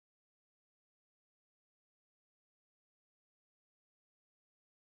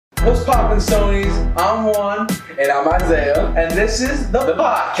What's poppin', Stonies? I'm Juan. And I'm Isaiah. And this is the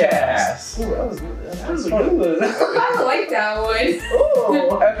PotCast. Ooh, that was a good one. I like that one.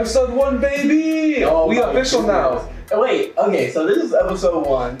 Oh, episode 1, baby! Oh, we official now. Wait, okay, so this is episode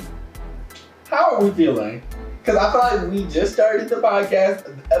 1. How are we feeling? Because I feel like we just started the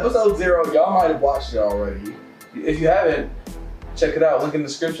podcast. Episode 0, y'all might have watched it already. If you haven't, check it out. Link in the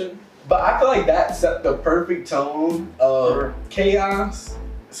description. But I feel like that set the perfect tone of chaos,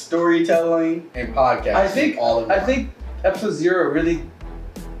 storytelling, and podcasting. I think episode 0 really.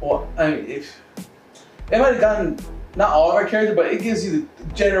 Well, I mean, if it might have gotten not all of our characters, but it gives you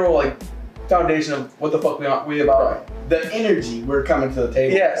the general foundation of what the fuck we about. Right. The energy we're coming to the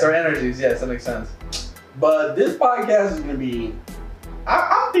table. Yes, our energies. Yes, that makes sense. But this podcast is gonna be.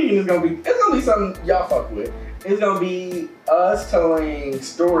 I'm thinking it's gonna be something y'all fuck with. It's gonna be us telling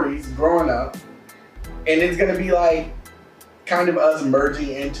stories growing up, and it's gonna be like kind of us merging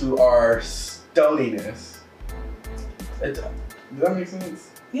into our stoniness. Does that make sense?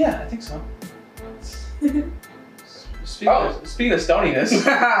 Yeah, I think so. Speaking of stoniness.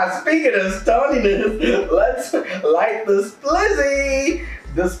 Speaking of stoniness, let's light the splizzy.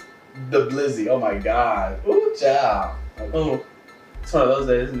 The blizzy. Oh my god. Ooh, child. Oh, it's one of those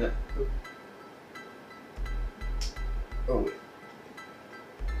days, isn't it? Oh wait.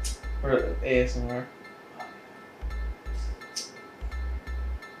 Or ASMR.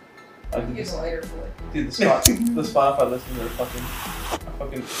 Use a lighter for it. Dude, the Spotify listeners are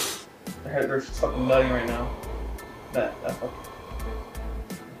fucking, they're fucking nutting right now. That fucking.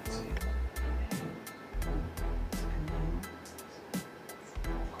 Let's see.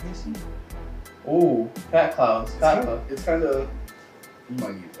 Crazy. Ooh, fat clouds. It's kind of. You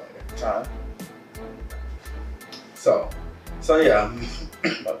might need lighter. Try. So yeah.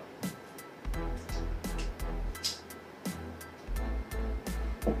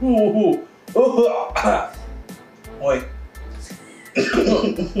 Ooh. Wait.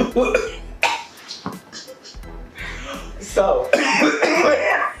 So,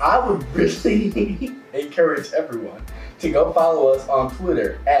 I would really encourage everyone to go follow us on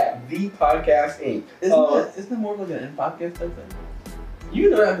Twitter at The Podcast Inc. Isn't it more like an podcast type thing? You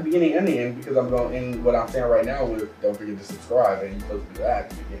can do it at the beginning and the end because I'm going in what I'm saying right now with don't forget to subscribe, and you're supposed to do that at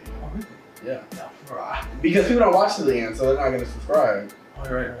the beginning. Oh, really? Yeah. No. Because people don't watch to the end, so they're not going to subscribe. Oh,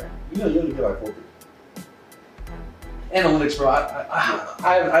 right. You only get like 4 people. Analytics, bro.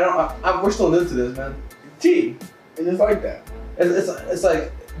 I don't. We're still new to this, man. T. And it's like that. It's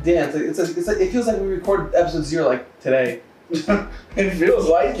like, damn. It's like it feels like we recorded episode 0 like today. It feels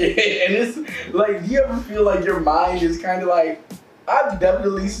like it, and it's like, do you ever feel like your mind is kind of like, I've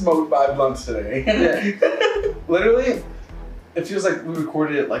definitely smoked 5 blunts today. Yeah. Literally, it feels like we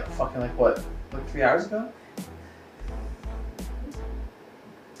recorded it like 3 hours ago.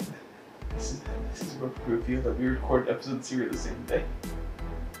 This is what we feel that we recorded episode 0 the same day.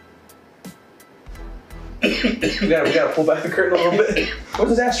 we gotta pull back the curtain a little bit.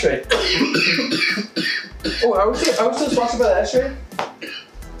 What's this ashtray? Oh, are we still sponsored by the ashtray?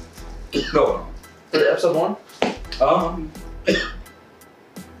 No. For episode 1?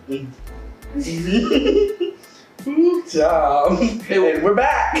 Good job. Hey, and we're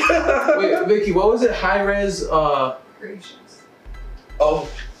back. Wait, Vicky, what was it? High res Creations. Oh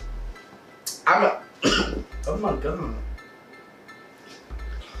my god.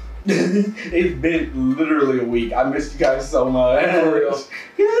 It's been literally a week. I missed you guys so much. For real.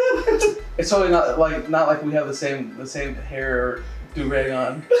 It's totally not like we have the same hair do-rag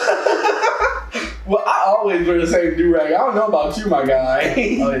on. Well, I always wear the same do-rag. I don't know about you, my guy.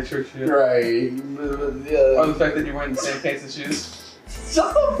 Oh, yeah, true. Right. Or the fact that you're wearing the same pants and shoes.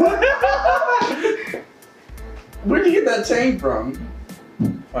 Shut up. Where'd you get that chain from?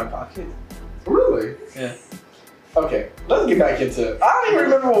 My pocket. Really? Yeah. Okay, let's get back into it. I don't even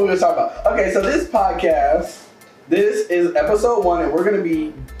remember what we were talking about. Okay, so this podcast, this is episode 1, and we're going to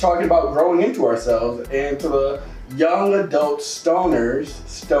be talking about growing into ourselves and to the young adult stoners,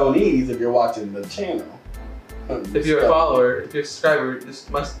 stonies, if you're watching the channel. If you're a follower, if you're a subscriber, this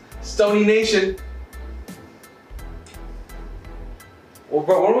must Stony Nation. Well,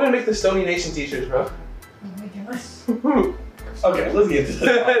 bro, when are we gonna make the Stony Nation t-shirts, bro? Oh my gosh. Okay, let's get to this.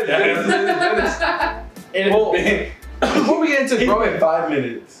 Before we get into growing, 5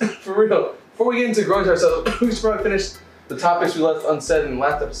 minutes. for real, before we get into growing to ourselves, we should probably finish the topics we left unsaid in the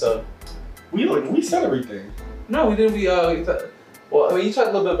last episode. We said everything. No, we didn't. Well, I mean, you talked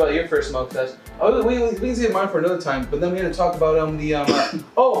a little bit about your first smoke test. We can save mine for another time, but then we had to talk about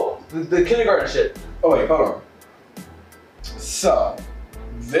the kindergarten shit. Oh wait, hold on. So,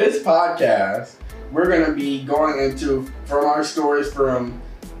 this podcast, we're gonna be going into from our stories from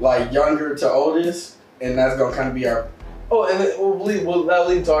like younger to oldest, and that's gonna kind of be our. Oh, and then that'll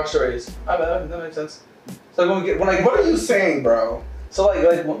lead to our stories. That makes sense. So What are you saying, bro? So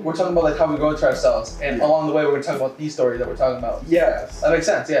like we're talking about like how we grow into ourselves, and along the way we're gonna talk about these stories that we're talking about. Yes. That makes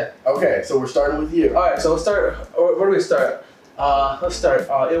sense. Yeah. Okay, so we're starting with you. All right. So let's start. Where do we start? Let's start.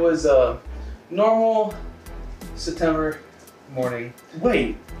 It was a normal September morning.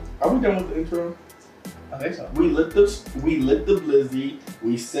 Wait, are we done with the intro? I think so. We lit the blizzy.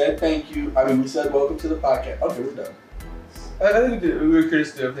 We said thank you. We said welcome to the podcast. Okay, we're done. I think we were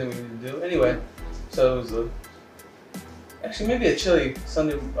curious to do everything we need to do. Anyway, so it was actually maybe a chilly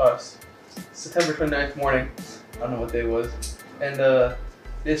Sunday, September 29th morning. I don't know what day it was. And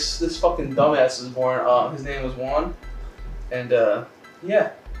this fucking dumbass was born. His name was Juan. And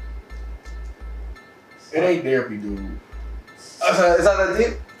yeah. It ain't therapy, dude. It's not that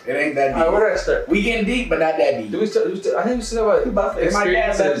deep? It ain't that deep. Alright, where did I start? We getting deep, but not that deep. I think we started about And my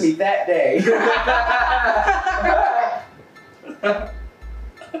dad left me that day.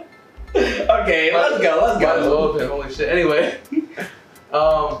 Okay, let's go. Might as well have been, holy shit. Anyway,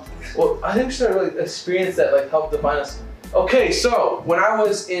 well, I think we started like experience that like helped define us. Okay, so when I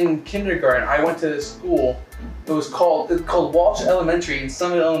was in kindergarten, I went to this school. It's called Walsh Elementary in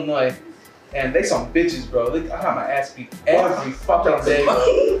Summit, Illinois, and they some bitches, bro. I got my ass beat every fucking day.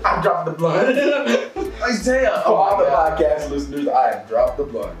 I dropped the blunt. Isaiah, For all the podcast listeners, I have dropped the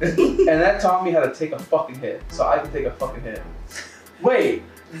blunt. And that taught me how to take a fucking hit, so I can take a fucking hit. Wait,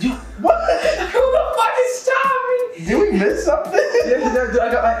 what? Who the fuck is stopping? Did we miss something?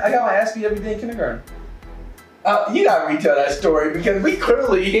 I got my ass beat every day in kindergarten. You gotta retell that story because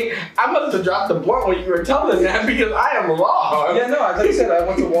I must have dropped the blunt when you were telling that because I am lost. Yeah, no, like I said, I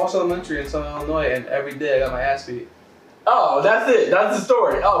went to Walsh Elementary in Southern Illinois, and every day I got my ass beat. Oh, that's it. That's the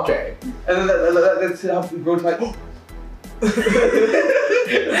story. Okay. And then that's how we grew to my.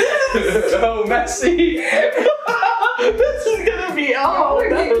 So messy. This is gonna be We're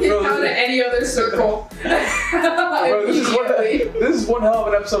gonna get down to any other circle. Bro, this is one hell of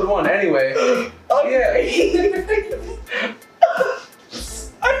an episode 1. Anyway. Oh yeah.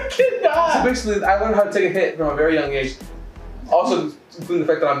 I cannot. So basically, I learned how to take a hit from a very young age. Also, including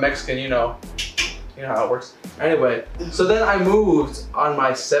the fact that I'm Mexican, you know how it works. Anyway, so then I moved on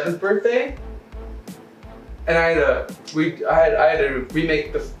my 7th birthday, and I had to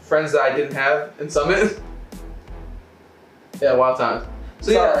remake the friends that I didn't have in Summit. Yeah, wild times.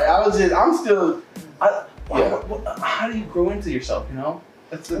 So sorry, yeah, I'm still. how do you grow into yourself? You know.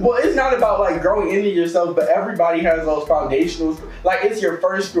 Well, it's not about like growing into yourself, but everybody has those foundationals. Like, it's your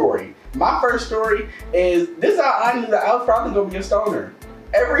first story. My first story is this: how I knew that I was probably gonna be a stoner.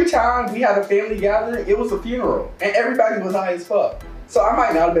 Every time we had a family gathering, it was a funeral, and everybody was high as fuck. So I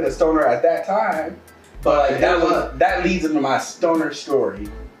might not have been a stoner at that time, but like, that leads into my stoner story.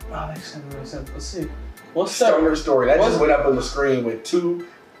 Oh, makes sense. Let's see. Stoner story. That just went up on the screen with two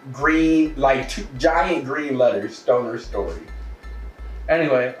giant green letters. Stoner story.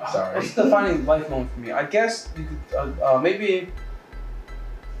 Anyway, sorry. What's the defining life moment for me? I guess you could maybe.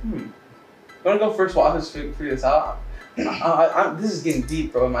 I'm gonna go first while I just figure this out. This is getting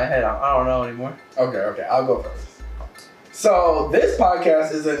deep, bro, in my head. I don't know anymore. Okay, I'll go first. So this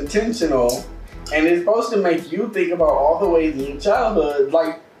podcast is intentional, and it's supposed to make you think about all the ways in your childhood,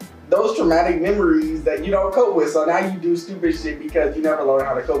 like those traumatic memories that you don't cope with. So now you do stupid shit because you never learned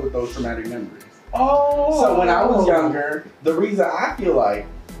how to cope with those traumatic memories. Oh. So when I was younger, the reason I feel like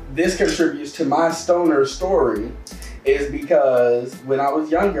this contributes to my stoner story is because when I was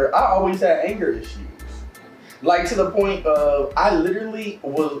younger, I always had anger issues. Like, to the point of, I literally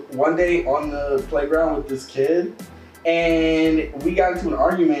was one day on the playground with this kid, and we got into an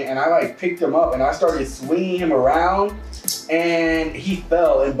argument, and I like picked him up and I started swinging him around, and he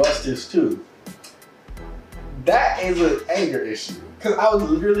fell and busted his tooth. That is an anger issue, because I was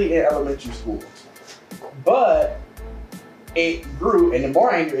literally in elementary school. But it grew into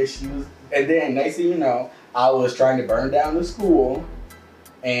more anger issues, and then next thing you know, I was trying to burn down the school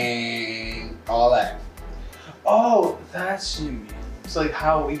and all that. Oh, that's what you mean. It's like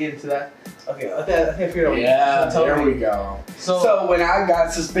how we get into that. Okay, I think I figured out. Yeah, there we go. So when I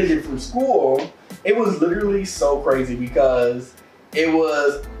got suspended from school, it was literally so crazy because it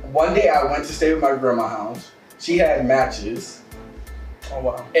was one day I went to stay with my grandma's house. She had matches. Oh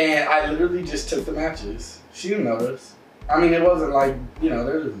wow. And I literally just took the matches. She didn't notice. I mean, it wasn't like,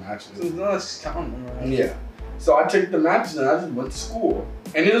 there's just matches. So no, it's just counting them, right? Yeah. So I took the matches and I just went to school.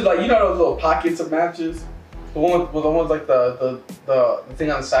 And it was like, those little pockets of matches? The one with like the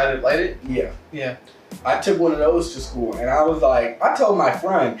thing on the side that lighted? Yeah. Yeah. I took one of those to school, and I was like, I told my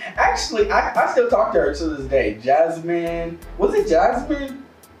friend, actually, I still talk to her to this day. Jasmine, was it Jasmine?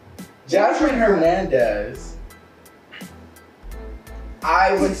 Jasmine Hernandez.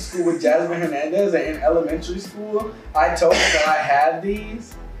 I went to school with Jasmine Hernandez, and in elementary school, I told her that I had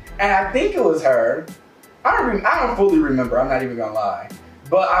these, and I think it was her. I don't fully remember. I'm not even gonna lie,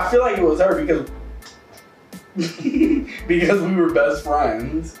 but I feel like it was her because because we were best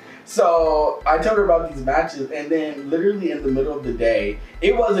friends. So I told her about these matches, and then literally in the middle of the day,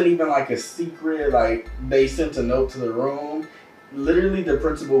 it wasn't even like a secret, like they sent a note to the room. Literally the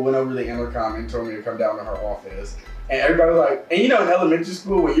principal went over the intercom and told me to come down to her office. And everybody was like, and you know in elementary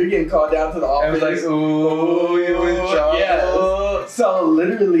school when you're getting called down to the office. I was like, ooh, you in trouble. Yeah. So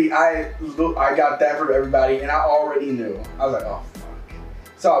literally I got that from everybody, and I already knew. I was like, oh fuck.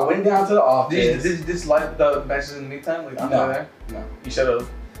 So I went down to the office. Did you dislike the matches in the meantime? Like, No. You should have.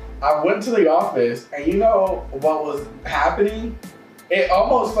 I went to the office, and you know what was happening? It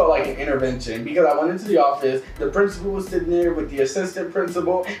almost felt like an intervention because I went into the office, the principal was sitting there with the assistant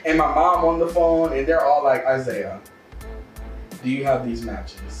principal, and my mom on the phone, and they're all like, Isaiah, do you have these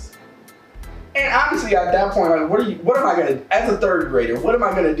matches? And honestly, at that point, like, what am I gonna, as a third grader, what am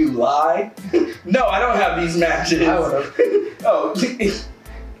I gonna do, lie? No, I don't have these matches. I would've.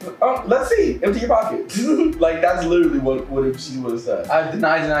 Oh, let's see, empty your pockets. Like, that's literally what she would have said. I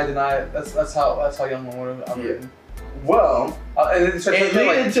deny. That's how young one would have written. Well, and it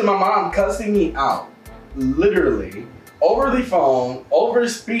led to my mom cussing me out, literally, over the phone, over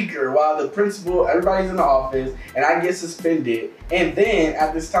speaker, while the principal, everybody's in the office, and I get suspended. And then,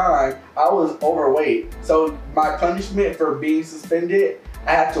 at this time, I was overweight. So my punishment for being suspended,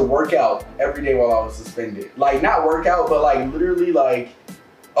 I had to work out every day while I was suspended. Like, not work out, but like, literally like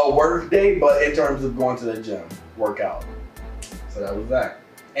a work day, but in terms of going to the gym, workout. So that was that.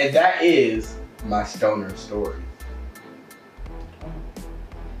 And that is my stoner story.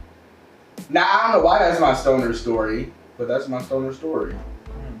 Now, I don't know why that's my stoner story, but that's my stoner story.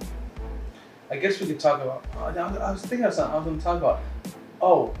 I guess we could talk about. I was thinking of something I was going to talk about.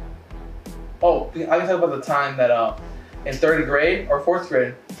 I can talk about the time that in third grade or fourth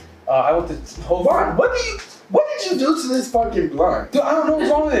grade, I went to Juan, what did you do to this fucking blunt? Dude, I don't know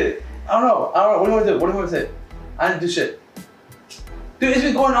what's wrong with it. I don't know. What do you want to do? I didn't do shit. Dude, it's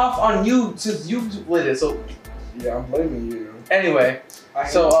been going off on you since you lit it. So yeah, I'm blaming you. Anyway,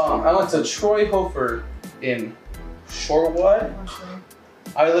 I went to Troy Hofer in Shorewood,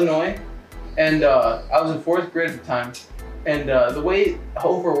 Illinois, and I was in fourth grade at the time. And the way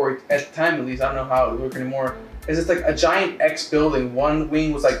Hofer worked at the time, at least, I don't know how it would work anymore, is it's like a giant X building. One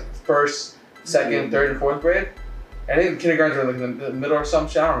wing was like first, second, third, and fourth grade. I think kindergartens were like in the middle or some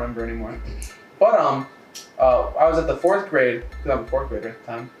shit. I don't remember anymore. But I was at the fourth grade because I'm a fourth grader at the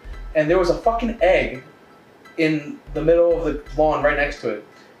time, and there was a fucking egg in the middle of the lawn right next to it.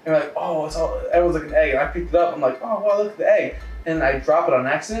 And we're like, oh, everyone's like an egg. And I picked it up. I'm like, oh, wow, look at the egg. And I drop it on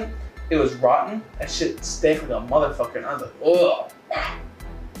accident. It was rotten. That shit stank like a motherfucker. And I was like, ugh.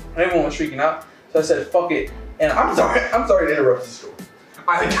 And everyone was freaking out. So I said, fuck it. And I'm sorry to interrupt the story.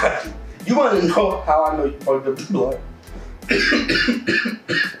 I got you. You want to know how I know you fucked up the blood?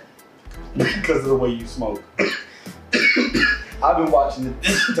 Because of the way you smoke. I've been watching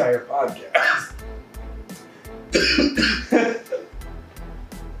this entire podcast.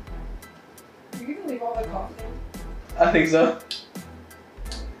 You can leave all the coffee. I think so.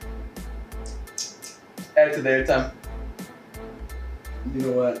 Add to their time. You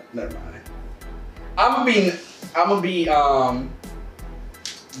know what? Never mind. I'm gonna be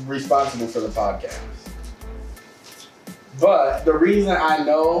responsible for the podcast. But the reason I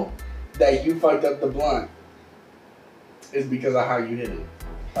know that you fucked up the blunt is because of how you hit it.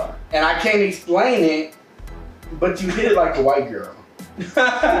 And I can't explain it, but you hit it like a white girl. And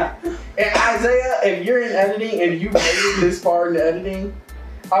Isaiah, if you're in editing and you made it this far in the editing,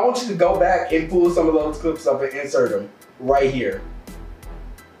 I want you to go back and pull some of those clips up and insert them right here.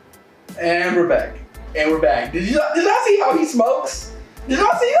 And we're back. Did y'all see how he smokes? Did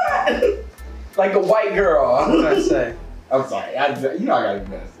y'all see that? Like a white girl. What did I say? I'm sorry. You know I gotta be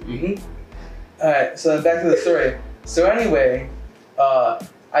messy. Mm-hmm. Alright, so back to the story. So anyway,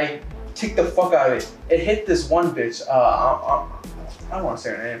 I kicked the fuck out of it. It hit this one bitch. I don't want to say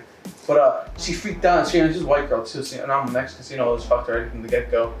her name. But she freaked out. She was just a white girl too. So, and I'm a Mexican, so you know I was fucked already from the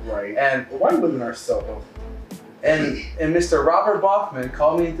get-go. Right. And white women are so awful. And Mr. Robert Bachman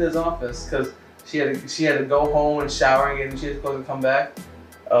called me into his office because she had to go home and shower and get she was supposed to come back.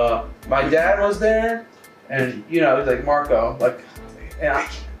 My dad was there, and you know, he's like, Marco, like, and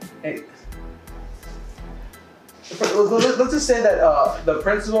let's just say that the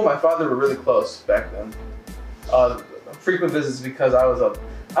principal and my father were really close back then. Frequent visits because I was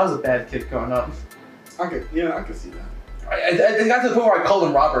a bad kid growing up. I could see that. I got to the point where I called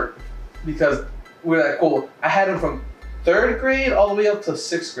him Robert. because we were that cool. I had him from 3rd grade all the way up to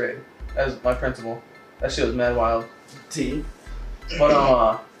 6th grade as my principal. That shit was mad wild. T.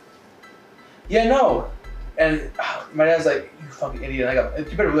 But yeah, no. And my dad's like, you fucking idiot.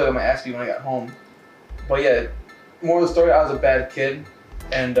 You better really got my ass beat when I got home. But yeah, more of the story, I was a bad kid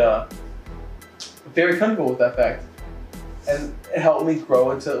and very comfortable with that fact. And it helped me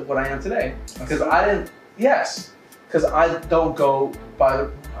grow into what I am today. Because because I don't go by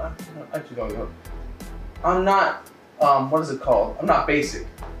the, actually don't go. I'm not, what is it called? I'm not basic.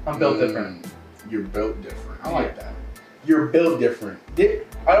 I'm built different. You're built different. I like that. You're built different.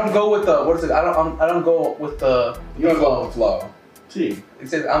 I don't go with the, what is it? I don't go with the. You don't go with the flow. T. It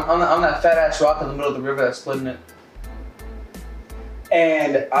says I'm that fat ass rock in the middle of the river that's splitting it.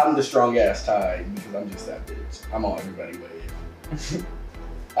 And I'm the strong ass tide because I'm just that bitch. I'm on everybody wave.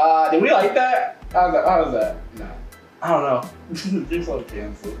 Did we like that? How was that? No. I don't know. You're so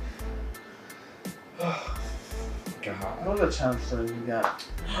canceled. God. What other challenge story you got?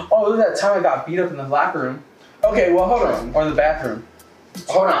 Oh, it was that time I got beat up in the locker room. Okay, well hold on. Or in the bathroom.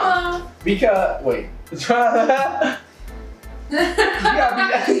 Hold on. Because wait. Is that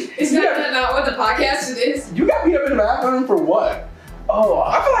not what the podcast is? You got beat up in the bathroom for what? Oh,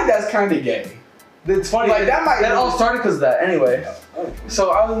 I feel like that's kind of gay. It's funny. Like that all started because of that. Anyway,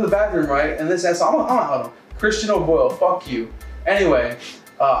 so I was in the bathroom, right? And this ass, I'm Christian O'Boyle, fuck you. Anyway,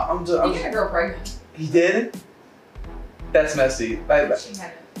 I'm He got a girl pregnant. He did? That's messy. She had it.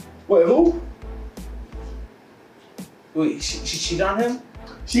 Wait, who? Wait, she cheated on him?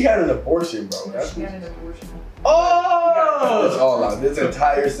 She had an abortion, bro. She had an abortion. Oh! That's all out. This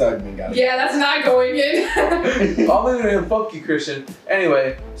entire segment got. Yeah, that's not going in. I'll leave it in. Fuck you, Christian.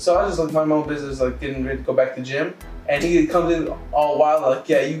 Anyway, so I was just like my own business, like getting ready to go back to gym, and he comes in all wild, like,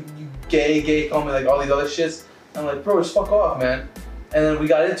 yeah, you gay, call me like all these other shits. I'm like, bro, just fuck off, man. And then we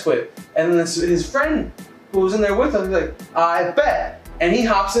got into it, and then his friend who was in there with us, he's like, I bet, and he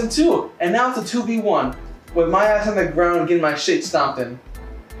hops in too, and now it's a 2v1 with my ass on the ground getting my shit stomped in,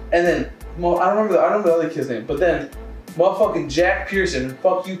 and then. Well, I don't remember the other kid's name, but then motherfucking Jack Pearson,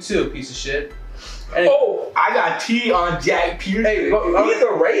 fuck you too, piece of shit. And I got T on Jack Pearson. Hey, he's a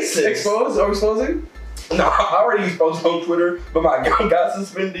racist. Exposed? Are we exposing? No, I already exposed on Twitter, but my account got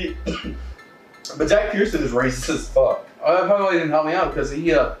suspended. But Jack Pearson is racist as fuck. Oh, that probably didn't help me out because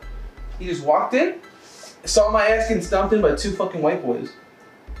he just walked in, saw my ass getting stomped in by 2 fucking white boys.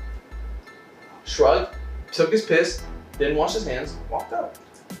 Shrugged, took his piss, didn't wash his hands, walked out.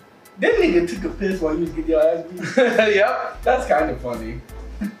 That nigga took a piss while you was getting your ass beat. Yep. That's kind of funny.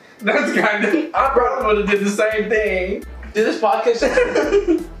 That's kind of. I probably would have did the same thing. Did this podcast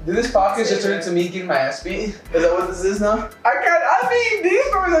just turn into me getting my ass beat? Is that what this is now? I mean, these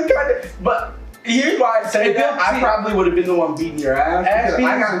stories are kind of. But here's why I say that. I probably would have been the one beating your ass. Because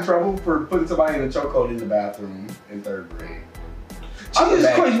I got in trouble for putting somebody in a chokehold in the bathroom in 3rd grade. Jesus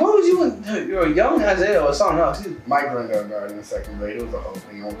Christ, what was you in? You're a young Isaiah or something else. My granddad died in the 2nd grade. It was a whole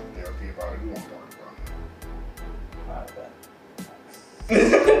thing. I went to therapy about it. We won't talk about it.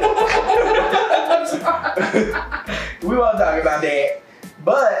 We won't talk about that.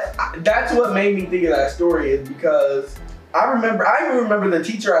 But that's what made me think of that story is because I even remember the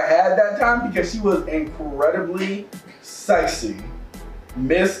teacher I had that time because she was incredibly sexy.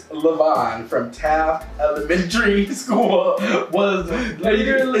 Miss Levon from Taft Elementary School was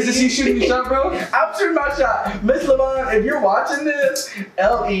literally. Is this you shooting your shot, bro? I'm shooting my shot. Miss Levon, if you're watching this,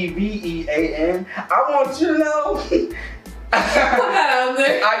 Levean, I want you to know. Put that out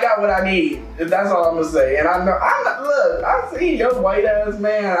there. I got what I need. That's all I'm gonna say. And I know. Look. I see your white ass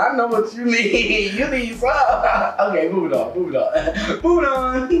man. I know what you need. You need some. Okay, moving on. Moving on.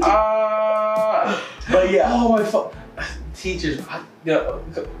 But yeah. Oh my fuck. Teachers,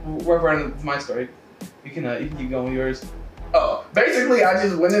 we're running my story. You can keep going with yours. Oh, basically, I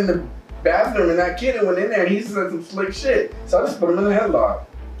just went in the bathroom and that kid went in there and he said some slick shit. So I just put him in the headlock.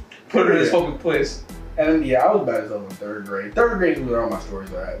 Put her in his fucking place. And yeah, I was bad as hell in 3rd grade. 3rd grade is where all my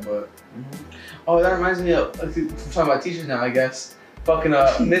stories are at, but. Oh, that reminds me of, I'm talking about teachers now, I guess. Fucking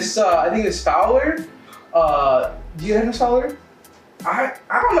Miss, I think it's Fowler. Do you have Miss Fowler? I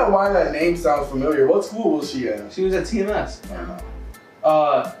don't know why that name sounds familiar. What school was she at? She was at TMS.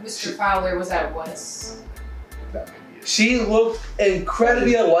 Mr. Fowler was at West. That might be it. She looked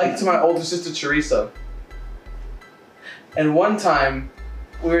incredibly alike to my older sister Teresa. And one time,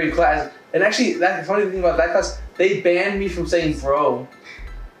 we were in class, and actually, the funny thing about that class, they banned me from saying bro.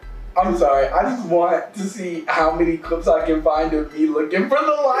 I'm sorry, I just want to see how many clips I can find of me looking for the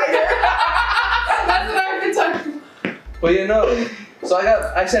lighter. That's what I've been talking about. But you know, so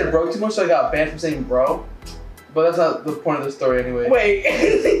I said bro too much, so I got banned from saying bro. But that's not the point of the story anyway. Wait,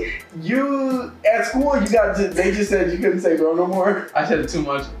 You at school, they just said you couldn't say bro no more. I said it too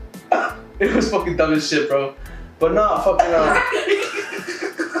much. It was fucking dumb as shit, bro. But nah, fucking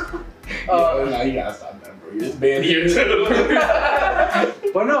Nah, you gotta stop that, bro. You're just banned here too.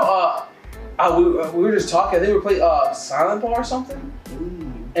 But no, we were just talking. I think we were playing Silent Ball or something.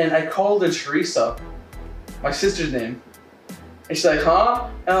 And I called her Teresa, my sister's name. And she's like, huh?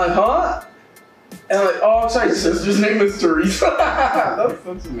 And I'm like, huh? And I'm like, oh, I'm sorry. Your sister's name is Teresa. That's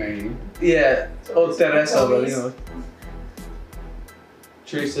such a name. Yeah. Oh, it's that SL, but you know.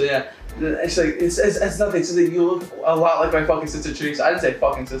 Teresa, yeah. And she's like, it's nothing. She's like, you look a lot like my fucking sister Teresa. I didn't say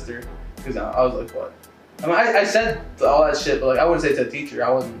fucking sister. Because I was like, what? I mean, I said all that shit, but like, I wouldn't say it to a teacher. I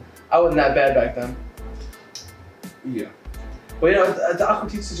wasn't that bad back then. Yeah. But you know, the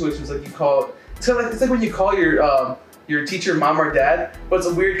awkward teacher situation is like you call. It's like when you call your teacher mom or dad, but it's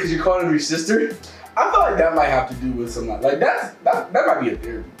weird because you're calling her your sister. I feel like that might have to do with some like that might be a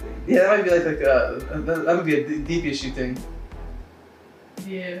therapy thing. Yeah, that might be that might be a deep issue thing.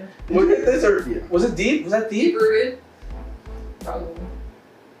 Yeah. Was it this or yeah? Was it deep? Was that deep? Deep-rooted? Probably.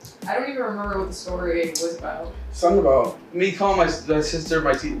 I don't even remember what the story was about. Something about Me calling my sister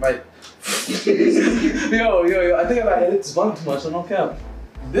my. Yo, I think I edit this blunt too much, so don't count.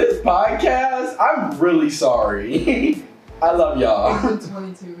 this podcast. I'm really sorry. I love y'all.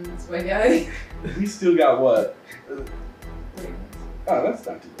 22 minutes, my guy. We still got what? 3 minutes. Oh, that's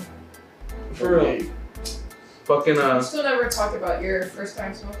not too bad. For real. Fucking You still never talked about your first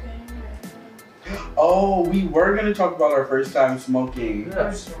time smoking? Oh, we were gonna talk about our first time smoking. I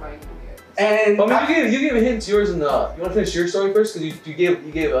was just reminding you. And well, I mean, you gave a hint to yours in the. You want to finish your story first, because you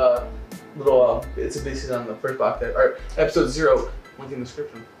gave a little it's a basis on the first podcast or episode 0, link in the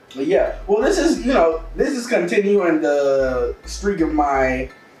description. yeah, well, this is continuing the streak of my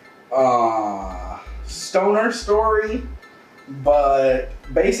stoner story, but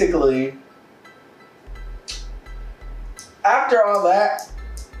basically, after all that,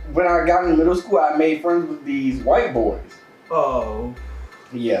 when I got in middle school, I made friends with these white boys. Oh.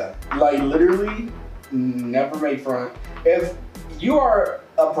 Yeah, like literally never made friends. If you are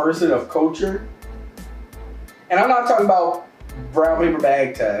a person of culture, and I'm not talking about brown paper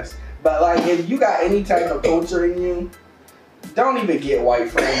bag test, but like if you got any type of culture in you, don't even get white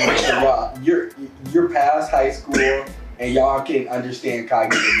friends. You're past high school and y'all can understand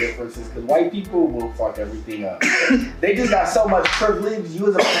cognitive differences because white people will fuck everything up. They just got so much privilege, you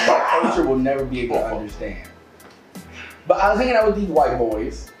as a black culture will never be able to understand. But I was hanging out with these white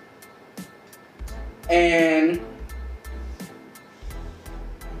boys, and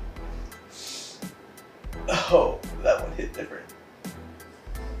oh, that one hit different.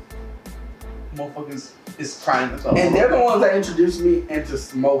 Motherfuckers is crying as well. And they're the ones that introduced me into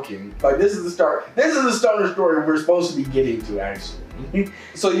smoking. Like this is the start. This is the stoner story we're supposed to be getting to, actually.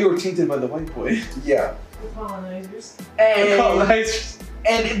 So you were tainted by the white boy. Yeah. The colonizers.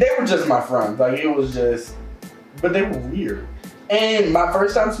 And they were just my friends. Like it was just, but they were weird. And my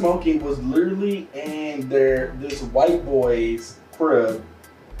first time smoking was literally in this white boy's crib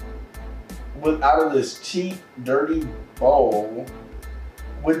out of this cheap, dirty bowl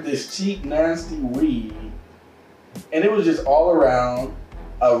with this cheap, nasty weed. And it was just all around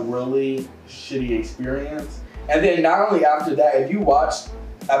a really shitty experience. And then not only after that, if you watched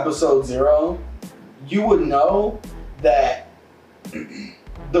episode 0, you would know that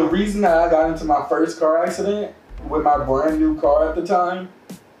the reason that I got into my first car accident with my brand new car at the time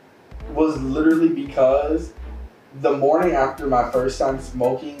was literally because the morning after my first time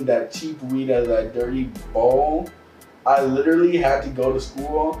smoking that cheap weed out of that dirty bowl, I literally had to go to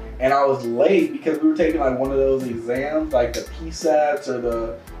school and I was late because we were taking like one of those exams, like the PSATs or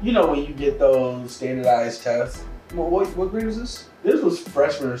the, you know, when you get those standardized tests. What grade was this? This was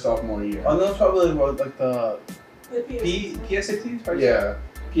freshman or sophomore year. Oh, that was probably like the PSAT? PSAT? Yeah,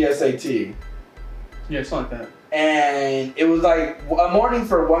 PSAT. Yeah, something like that. And it was like a morning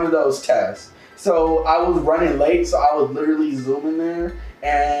for one of those tests. So I was running late, so I was literally zooming there,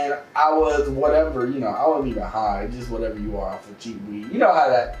 and I was whatever, you know, I wasn't even high, just whatever you are off of cheap weed. You know how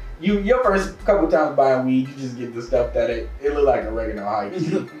that, your first couple times buying weed, you just get the stuff that it looked like oregano high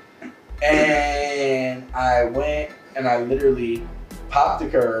key. And I went and I literally popped the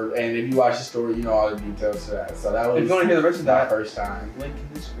curb, and if you watch the story, you know all the details to that. So that was if you want to hear the rest of that, first time link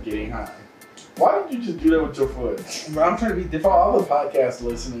in this getting high. Why did you just do that with your foot? I'm trying to be For different. all the podcast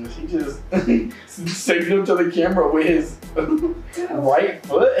listeners, he just signaled to the camera with his right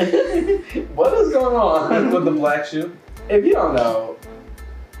foot. What is going on? With the black shoe. If you don't know,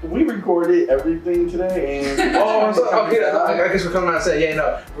 we recorded everything today, and okay. I guess we're coming out and saying, yeah,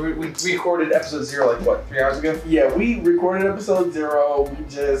 no, we recorded episode 0 like what, 3 hours ago? Yeah, we recorded episode 0. We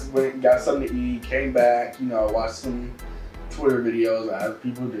just went and got something to eat, came back, watched some Twitter videos as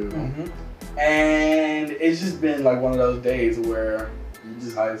people do, and it's just been like one of those days where you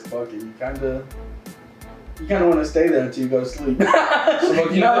just high as fuck and you kind of want to stay there until you go to sleep. So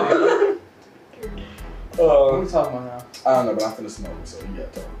what are we talking about now? I don't know, but I'm finna smoke, so you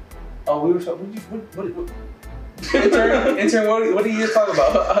gotta talk. Oh, we were talking. Intern, what are you talking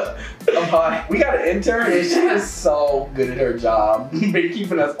about? I'm high. We got an intern, and she is so good at her job. Been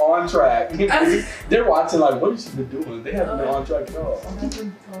keeping us on track. They're watching like, what has she been doing? They haven't been on track at all.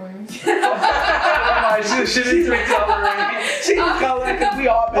 She didn't even tolerate. She was coloring because we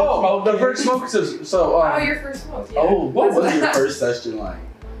all been smoking. The first smoke. So your first smoke. Yeah. Oh, what was your first session like?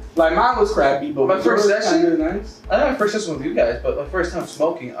 Like mine was crappy, but my first session, nice. I know my first session with you guys, but my first time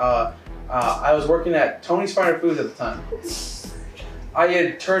smoking, I was working at Tony's Finer Foods at the time. I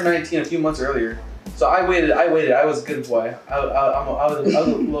had turned 19 a few months earlier, so I waited. I was a good boy. I was a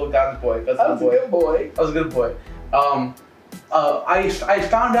little godly boy. I was a good boy. I was a good boy. I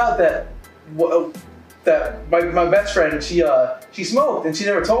found out that my best friend she smoked and she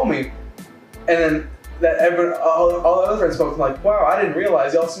never told me, and then that all the other friends smoked. I'm like, wow, I didn't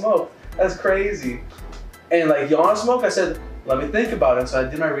realize y'all smoke. That's crazy. And like, y'all want to smoke? I said, let me think about it. So I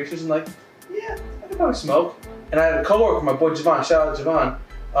did my research and like, yeah, I could probably smoke. And I had a coworker, my boy Javon. Shout out Javon.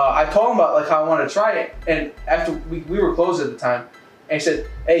 I told him about like how I wanted to try it. And after we were closed at the time, and he said,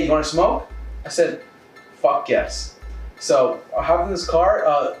 hey, you want to smoke? I said, fuck yes. So I hopped in this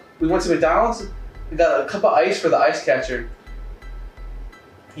car. We went to McDonald's. We got a cup of ice for the ice catcher.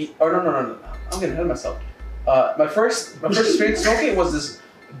 No. I'm getting ahead of myself. My first experience smoking was this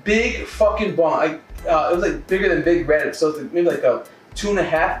big fucking bong. It was like bigger than Big Red, so it's maybe like a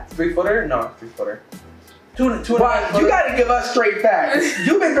 2.5, 3 footer. No, 3 footer. Two and a half. You gotta give us straight facts.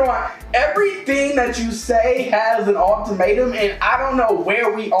 You've been throwing everything that you say has an ultimatum, and I don't know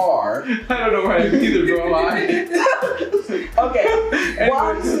where we are. I don't know where I am either, bro. Okay,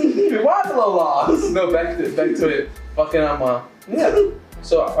 Juan's a little lost. No, back to it. Fucking yeah.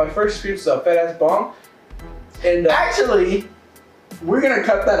 So my first experience was a fat ass bong, and actually, we're gonna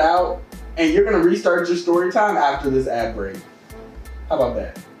cut that out, and you're gonna restart your story time after this ad break. How about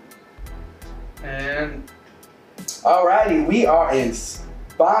that? And alrighty, we are in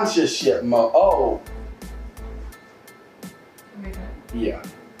sponsorship mode. Oh, yeah.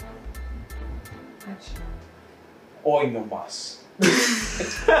 Hoy no más.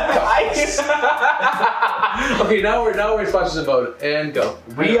 Okay, now we're in sponsorship mode and go.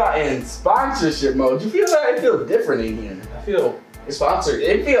 We are in sponsorship mode. You feel that? It feels different in here. I feel sponsored.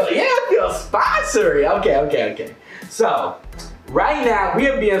 It feels sponsored. Okay. So, right now we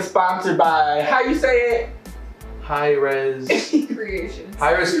are being sponsored by, how you say it? High Res Creations.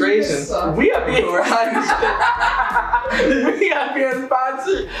 High Res Creations. We are being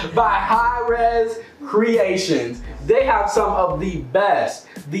sponsored by High Res Creations. They have some of the best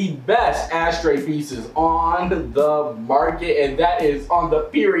ashtray pieces on the market, and that is on the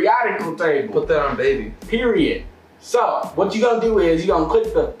periodical table. Put that on, baby. Period. So, what you're gonna do is you're gonna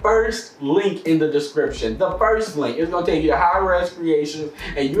click the first link in the description. The first link is gonna take you to High Res Creations,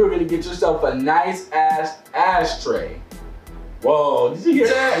 and you're gonna get yourself a nice ass ashtray. Whoa, did you hear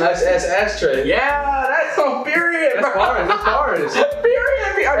that? Nice ass ashtray. Yeah, that's on period. That's bars.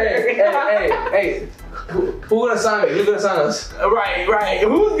 Period. Hey. Who gonna sign me? Who's gonna sign us? Right.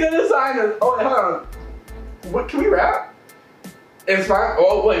 Who's gonna sign us? Oh, hold on. What, can we rap?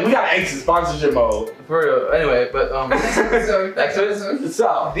 Oh wait, we got exit sponsorship mode. For real. Anyway, but back to it.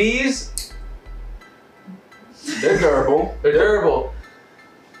 So these, they're durable. They're durable.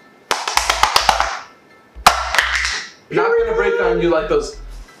 Not gonna break on you like those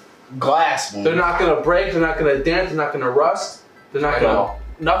glass ones. They're not gonna break. They're not gonna dent. They're not gonna rust. They're not gonna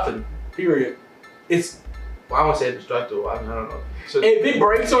nothing. Period. I won't say destructible. I don't know. So if it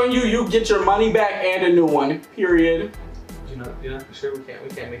breaks on you, you get your money back and a new one. Period. You know, for sure we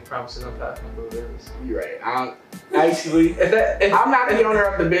can't make promises on that. You're right. Actually, I'm not the owner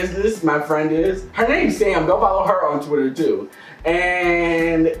of the business. My friend is. Her name's Sam. Go follow her on Twitter too,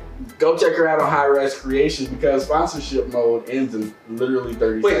 and go check her out on High Res Creations because sponsorship mode ends in literally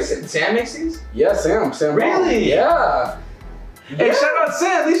 30 seconds. Wait, Sam makes these? Yeah, Sam. Really? Yeah. Hey, shout out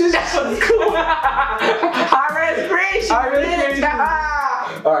Sam. These are just so cool. High Res Creations.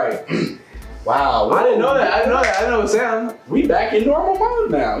 All right. Wow. I didn't know that. I know Sam. We back in normal mode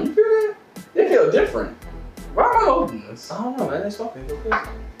now. You feel that? They feel different. Why am I holding this? I don't know, man. They smoking.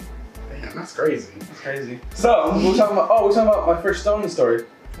 Damn, that's crazy. That's crazy. So we're talking about my first stoning story.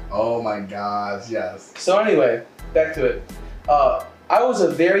 Oh my gosh, yes. So anyway, back to it. I was a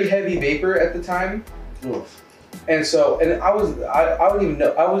very heavy vapor at the time. Oof. And I wouldn't even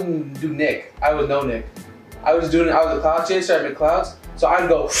know. I wouldn't do Nick. I would know Nick. I was a cloud chaser. I made clouds. So I'd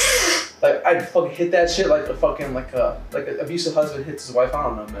go like I'd fucking hit that shit like a fucking like an abusive husband hits his wife. I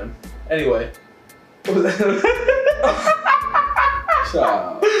don't know, man. Anyway. What was that? Shut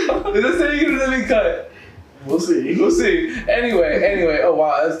up. Is this thing gonna let me cut? We'll see. We'll see. Anyway. Oh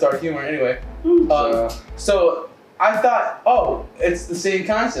wow, that's dark humor. Anyway. So I thought, oh, it's the same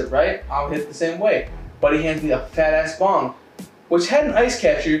concept, right? I'll hit the same way. But he hands me a fat ass bong, which had an ice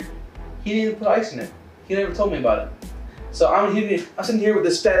catcher. He didn't put ice in it. He never told me about it. So I'm sitting here with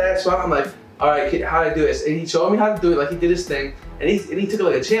this fat ass bong. I'm like, all right, kid, how do I do this? And he showed me how to do it. Like he did his thing, and he took it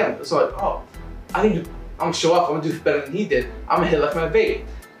like a champ. So like, oh, I'm gonna show off. I'm gonna do better than he did. I'm gonna hit like my vape.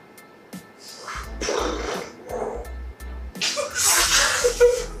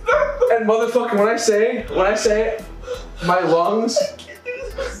 And motherfucker, when I say, my lungs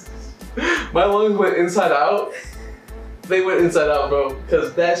went inside out. They went inside out, bro.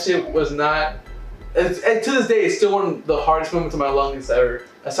 Because that shit was not. And to this day, it's still one of the hardest moments of my lungs ever.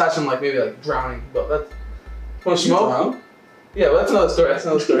 Aside from like maybe like drowning, but that's. Want to smoke? Yeah, but that's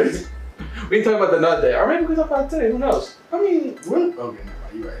another story. We can talk about the nut day, or maybe we can talk about it today. Who knows? I mean, okay, no,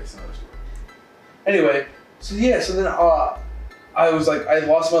 you're right. It's another story. Anyway, so then I was like, I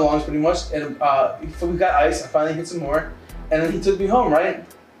lost my lungs pretty much, and we got ice. I finally hit some more, and then he took me home, right?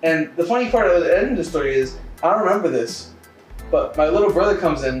 And the funny part of the end of the story is, I don't remember this, but my little brother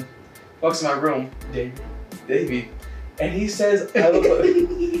comes in, walks in my room, Davey, and he says, I look like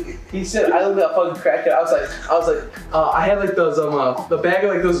a fucking crackhead. I was like, I had like those the bag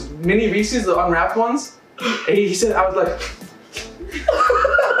of like those mini Reese's, the unwrapped ones, and he said, I was like.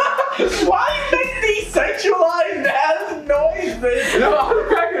 Why you make these sexualized ass noises? No, I was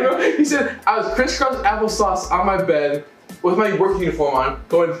cracking, bro. He said, I was crisscross applesauce on my bed with my work uniform on,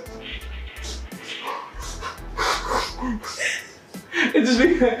 going.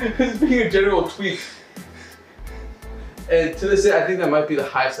 It's being a general tweak. And to this day, I think that might be the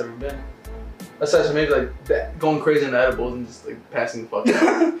highest I've ever been. Aside from maybe like that, going crazy on edibles and just like passing the fuck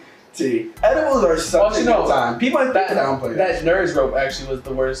out. See, edibles are such a good time. People like that downplay that nerds rope actually was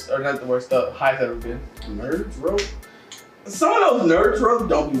the worst, or not the worst, the highest I've ever been. Nerds rope? Some of those nerds rope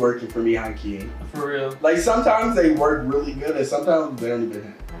don't be working for me, high key. For real. Like sometimes they work really good, and sometimes they don't even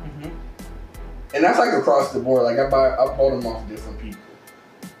hit. Mm-hmm. And that's like across the board. Like I bought them off different people.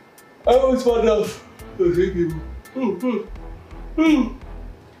 I always found out.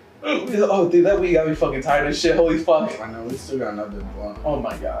 Oh, dude, that weed got me fucking tired of shit. Holy fuck. I know, we still got another blunt. Oh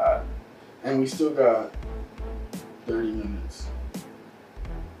my god. And we still got 30 minutes.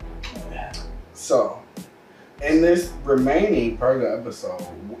 Yeah. So, in this remaining part of the episode,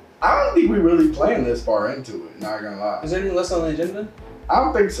 I don't think we really planned this far into it, not gonna lie. Is there anything less on the agenda? I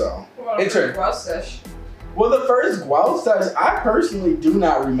don't think so. Intern. Well, the first Guau sesh, I personally do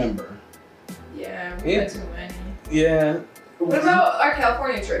not remember. Yeah, we had too many. Yeah. What about our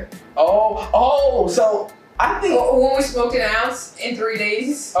California trip? Oh, so I think when we smoked an ounce in 3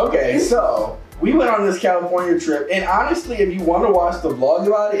 days. Okay, so we went on this California trip, and honestly, if you want to watch the vlog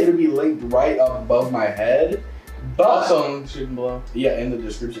about it, it'll be linked right up above my head. But also in the description below. Yeah, in the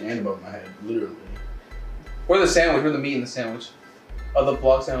description and above my head, literally. Or the sandwich, or the meat in the sandwich. Of the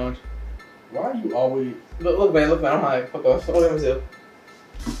vlog sandwich. Why are you always... Look, man, I'm high. Fuck off. What am I do?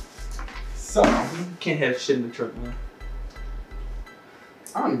 So... You can't have shit in the truck, man.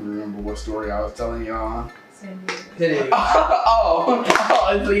 I don't even remember what story I was telling y'all. San Diego. Hit it.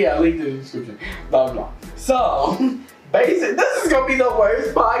 So yeah, link in the description. Blah, blah. So, basically, this is going to be the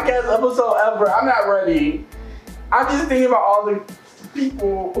worst podcast episode ever. I'm not ready. I'm just thinking about all the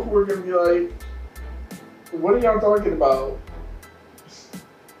people who are going to be like, what are y'all talking about?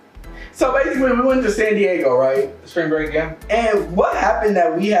 So basically, we went to San Diego, right? Spring break, yeah. And what happened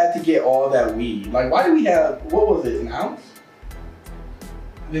that we had to get all that weed? Like, why did we have, what was it, an ounce?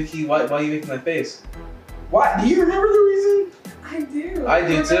 Vicky, why are you making that face? Why? Do you remember the reason? I do. I do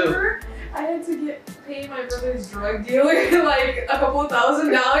Remember, too. I had to pay my brother's drug dealer like a couple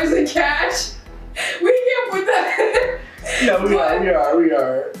 $1,000s in cash. We can't put that. No, we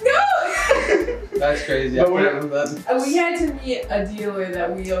are. No. That's crazy. But we had to meet a dealer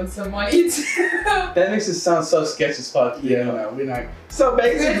that we owed some money to. That makes it sound so sketchy as fuck. Yeah, no, we're not. So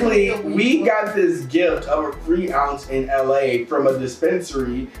basically, we got this gift of a free ounce in LA from a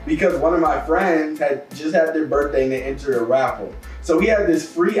dispensary because one of my friends had just had their birthday and they entered a raffle. So we had this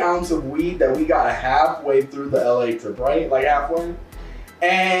free ounce of weed that we got halfway through the LA trip, right? Like halfway.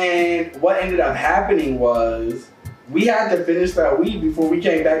 And what ended up happening was we had to finish that weed before we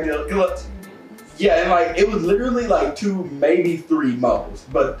came back to. Yeah, and like it was literally like 2, maybe 3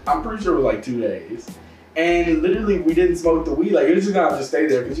 most, but I'm pretty sure it was like 2 days. And literally, we didn't smoke the weed. Like it was just gonna have to stay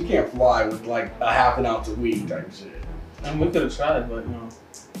there because you can't fly with like a half an ounce of weed type shit. And we could have tried, but you know.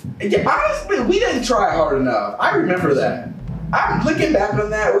 Yeah, honestly, we didn't try hard enough. I remember that. I'm looking back on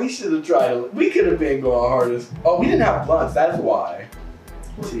that. We should have tried it. We could have been going hardest. Oh, we didn't have blunts. That's why.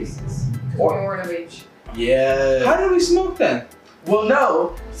 4 pieces. Because we weren't of age. Yeah. How did we smoke then? Well,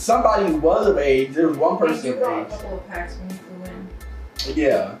 no. Somebody was of age. There was one person You of brought a age. couple of packs when you flew in.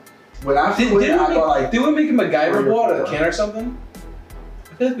 Yeah. When I flew in, I got like. Did we make a MacGyver 3 or bowl out of 4. a can or something?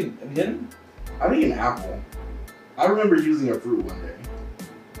 I feel like we didn't. I think an apple. I remember using a fruit one day.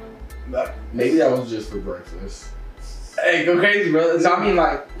 Maybe that was just for breakfast. Hey, go crazy, bro. No, I mean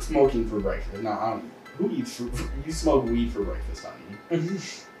like smoking for breakfast. No, I don't. Who eats fruit? You smoke weed for breakfast, honey.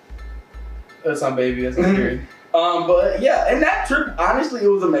 That's not baby. That's not weird. But yeah, and that trip, honestly, it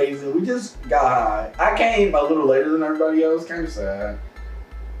was amazing. We just got high. I came a little later than everybody else. Kind of sad,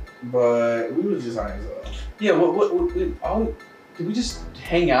 but we was just high as well. Yeah. Did we just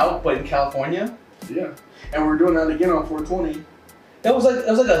hang out, but in California? Yeah, and we're doing that again on 420. It was like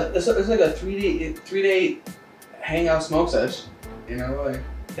a 3-day hangout smoke sesh In LA. in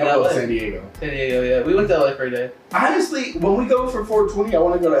Oh, LA. San Diego. San Diego, yeah. We went to LA for a day. Honestly, when we go for 420, I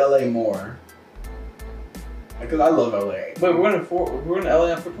want to go to LA more. Because I love LA. Wait, we're going to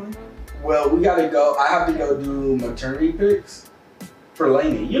LA on 420? Well, we gotta go. I have to go do maternity pics for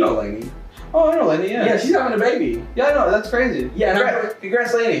Lainey. You know Lainey. Oh, I know Lenny, yeah. Yeah, she's having a baby. Yeah, I know. That's crazy. Yeah,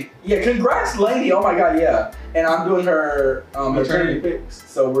 Congrats, Lenny. Yeah, congrats, Lainey. Oh my god, yeah. And I'm doing her maternity pics.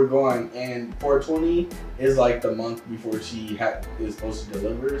 So we're going, and 420 is like the month before she is supposed to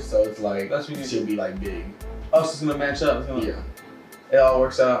deliver. So it's like, That's what you she'll be like big. Oh, so it's going to match up. Yeah. It all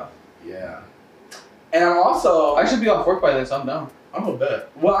works out. Yeah. And I'm also. I should be off work by then, so I'm down. I'm a bet.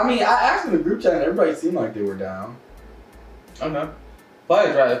 Well, I mean, I asked in the group chat and everybody seemed like they were down. Okay. Fly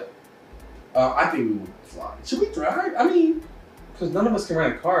or drive? I think we would fly. Should we drive? I mean, Because none of us can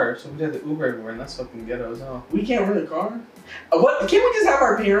rent a car, so we'd have to Uber everywhere, and that's fucking ghetto as hell. we can't rent a car. What? Can't we just have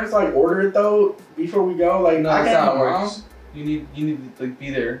our parents like order it though before we go? Like, No, I that's can't not how it mom. works. You need to like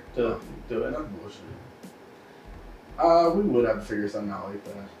be there to do it. That's bullshit. We would have to figure something out like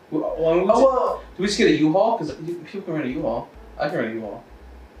that. Well, do we just get a U-Haul? Because people can rent a U-Haul. I can rent a U-Haul.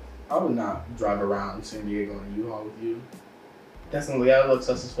 I would not drive around San Diego in a U-Haul with you. Definitely, I would look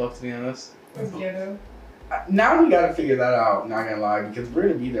sus as fuck, to be honest. With ghetto. Now we gotta figure that out, not gonna lie, because we're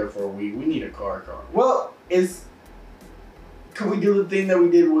gonna be there for a week. We need a car. Well, can we do the thing that we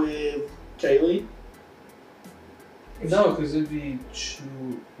did with Kaylee? No, because it'd be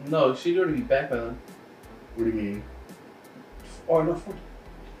no, she'd already be back by then. What do you mean? Or no, for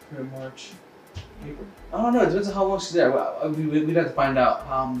March, April. I don't know. It depends on how long she's there. We'd have to find out.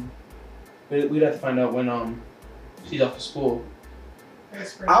 We'd have to find out when she's off of school.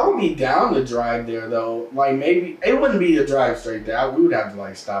 I would be down to drive there though. Like maybe it wouldn't be a drive straight there. We would have to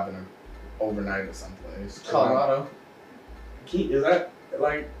like stop in overnight at some place. Colorado. Is that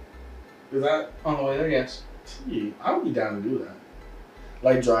On the way there, yes. Gee, I would be down to do that.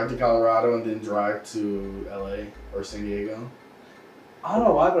 Like drive to Colorado and then drive to LA or San Diego. I don't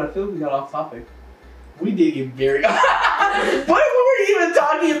know why, but I feel like we got off topic. We did get very. What were we even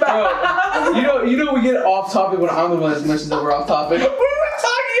talking about? Bro, you know we get off topic when I'm the one that mentions that we're off topic. We were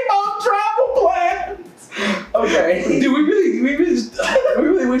talking about travel plans. Okay. Dude, we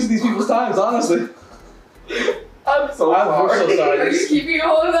really wasted these people's times, honestly. I'm so We're so sorry. sorry. Are you keeping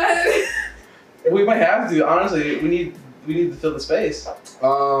all of that? We might have to. Honestly, we need to fill the space.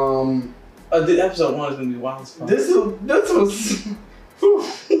 The episode 1 is gonna be wild as fuck. This was.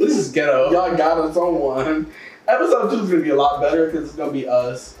 This is ghetto. Y'all got us on one. Episode 2 is gonna be a lot better because it's gonna be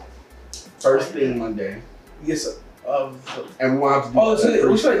us first thing Monday, Yes. and we won't have to do. Oh, so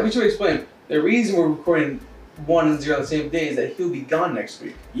we every should explain. The reason we're recording 1 and 0 on the same day is that he'll be gone next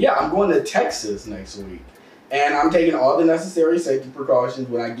week. Yeah, I'm going to Texas next week. And I'm taking all the necessary safety precautions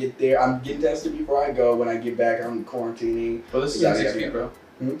when I get there. I'm getting tested before I go. When I get back, I'm quarantining. Bro, this isn't 6 feet, bro.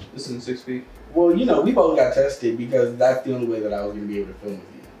 Hmm? This isn't 6 feet. Well, you know, we both got tested because that's the only way that I was going to be able to film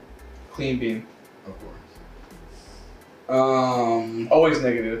with you. Clean beam. Of course. Always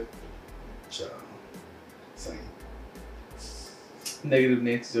negative. So, same. Negative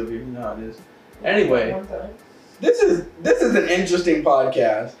Nancy's over here. You know how it is. Anyway. This is an interesting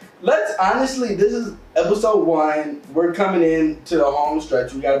podcast. Let's honestly, this is episode 1. We're coming in to the home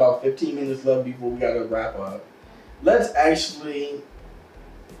stretch. We got about 15 minutes left before we got to wrap up. Let's actually,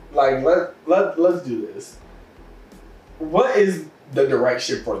 like, let's do this. What is the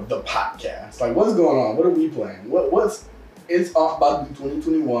direction for the podcast. Like, what's going on? What are we playing? It's about to be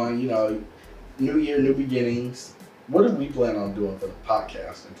 2021. You know, new year, new beginnings. What do we plan on doing for the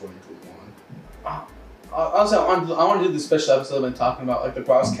podcast in 2021? Also, I want to do the special episode I've been talking about, like the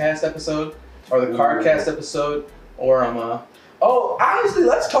Crosscast episode or the Carcast episode, or Oh, honestly,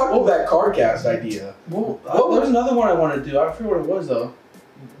 let's talk about that Carcast idea. Well, there's another one I want to do. I forget what it was though.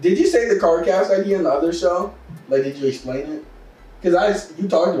 Did you say the Carcast idea in the other show? Like, did you explain it? Because you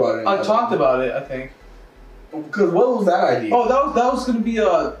talked about it. I talked about it, I think. Because what was that idea? Oh, that was gonna be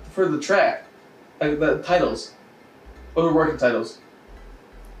for the track, like the titles, or the working titles.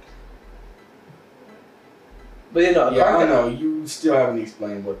 But I don't know. You still haven't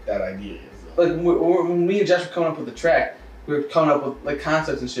explained what that idea is. Though. Like when me and Josh were coming up with the track, we were coming up with like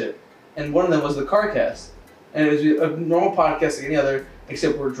concepts and shit, and one of them was the Carcast, and it was a normal podcast like any other,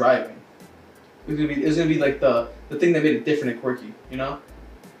 except we're driving. It was gonna be like the thing that made it different and quirky, you know.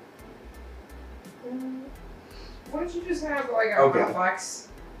 Why don't you just have like a hot box,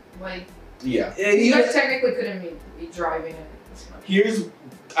 like? Yeah. You guys technically couldn't be driving it.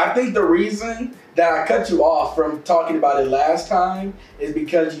 I think the reason that I cut you off from talking about it last time is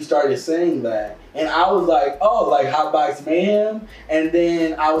because you started saying that. And I was like, oh, like Hot Box Mayhem? And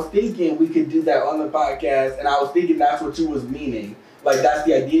then I was thinking we could do that on the podcast, and I was thinking that's what you was meaning. Like, that's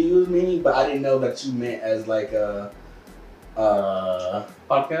the idea you was meaning, but I didn't know that you meant as like a...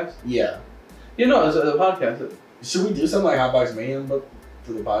 podcast? Yeah. It's a podcast. Should we do something like Hot Box Mayhem, but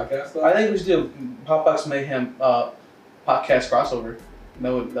for the podcast, though? I think we should do a Hot Box Mayhem podcast crossover.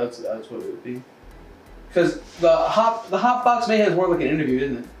 That's what it would be. Because the Hot Box Mayhem is more like an interview,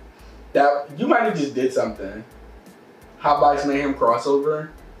 isn't it? That you might have just did something. Hot Box Mayhem crossover,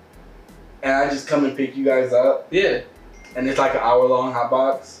 and I just come and pick you guys up. Yeah. And it's like an hour-long Hot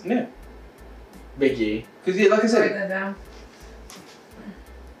Box. Yeah. Biggie. Because like I said. Write that down.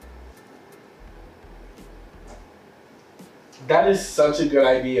 That is such a good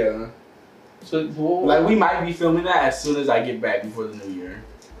idea. So like we might be filming that as soon as I get back before the new year.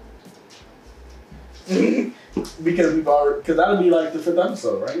 Because that'll be like the 5th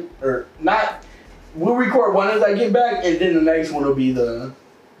episode, right? Or not. We'll record one as I get back, and then the next one will be the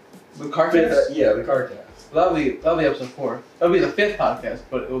Carcast. Yeah, the Carcast. That'll be episode 4. That'll be the 5th podcast,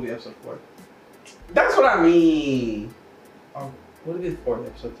 but it will be episode 4. That's what I mean. Would it be the 4th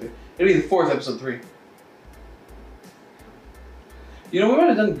episode 3? It'll be the 4th episode 3. We might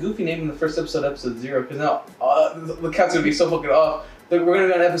have done goofy naming the first episode 0, because now the count's gonna be so fucking off. We're gonna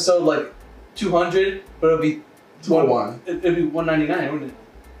be on episode like 200, but it'll be 201. It'll be 199, wouldn't it?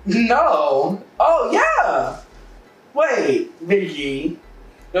 No. Oh yeah. Wait, Vicky.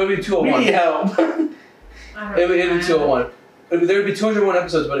 It'll be 201. We need help. It'll be 201. There would be 201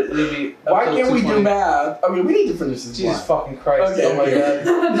 episodes, but it'll be. Why can't we do math? Okay, we need to finish this. Jesus fucking Christ! Okay, oh my god!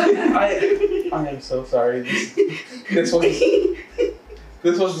 I am so sorry.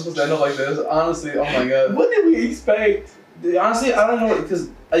 This wasn't supposed to end up like this. Honestly, oh my god. What did we expect? Honestly, I don't know, because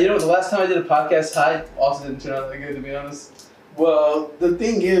the last time I did a podcast high also didn't turn out that good, to be honest. Well, the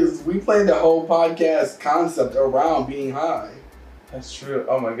thing is, we played the whole podcast concept around being high. That's true.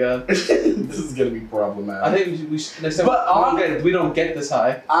 Oh my god. This is gonna be problematic. I think we should next time we don't get this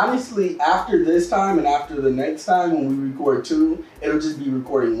high. Honestly, after this time and after the next time when we record 2, it'll just be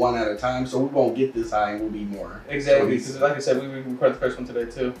recording 1 at a time, so we won't get this high and we'll be more. Exactly, because like I said, we recorded the first one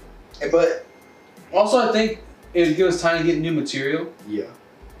today too. But also, I think it would give us time to get new material. Yeah.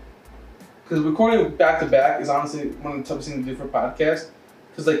 Because recording back to back is honestly one of the toughest things to do for a podcast.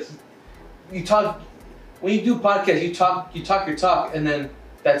 Because like, you talk. When you do podcasts, you talk your talk, and then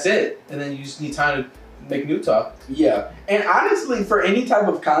that's it. And then you just need time to make new talk. Yeah. And honestly, for any type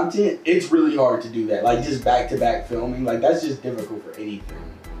of content, it's really hard to do that. Like, just back-to-back filming. Like, that's just difficult for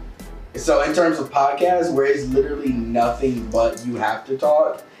anything. So, in terms of podcasts, where it's literally nothing but you have to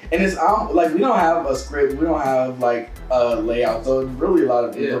talk. And it's, like, we don't have a script. We don't have, like, a layout. So, it's really a lot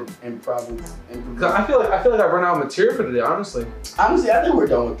of improv. I feel like I've run out of material for today, honestly. Honestly, I think we're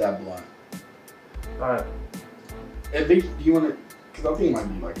done with that blunt. Alright. And Vic, do you want to? Because I think it might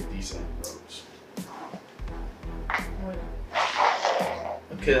be like a decent approach.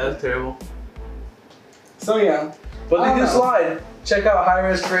 Okay, that's terrible. So yeah. But they do slide. Check out High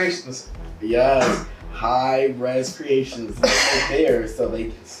Res Creations. Yes. High Res Creations is there so they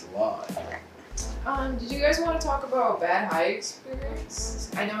can slide. Did you guys want to talk about bad high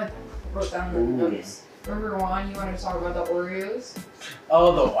experience? I know I wrote down the notes. Remember, Juan, you wanted to talk about the Oreos?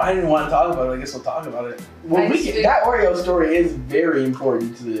 Although I didn't want to talk about it, I guess we'll talk about it. Well, that Oreo story is very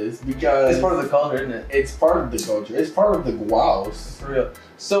important to this because it's part of the culture, isn't it? It's part of the culture. It's part of the guaos. For real.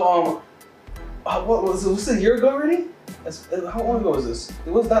 So, what's it, a year ago already? How long ago was this?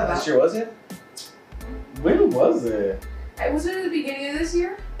 It was not this year, was it? When was it? Was it at the beginning of this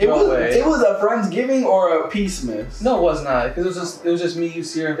year? It No was. way. It was a Friendsgiving or a Peacemas. No, it was not. Because it was just me, you,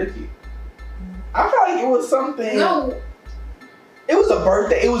 Sierra, and Vicky. I feel like it was something. No. It was a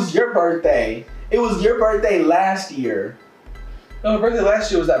birthday. It was your birthday. It was your birthday last year. No, my birthday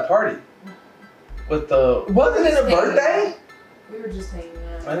last year was that party. With the. Wasn't it a birthday? We were just hanging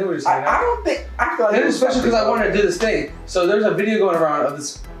out. I think we were just hanging out. I don't think. I feel like And it was especially because I something wanted to do this thing. So there's a video going around of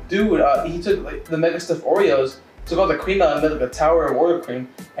this dude. He took like the mega stuffed Oreos, took all the cream out and made like a tower of Oreo cream,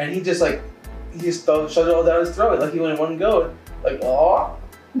 and he just shoved it all down his throat like he went in one go, like oh.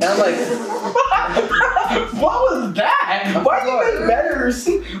 And I'm like, what was that? Why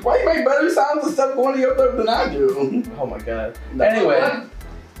you make better sounds and stuff going to your throat than I do? oh my god. No. Anyway,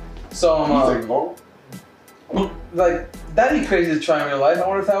 so He's like, "Oh." like that'd be crazy to try in real life. I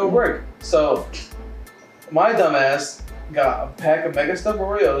wonder if that would work. So my dumbass got a pack of mega stuffed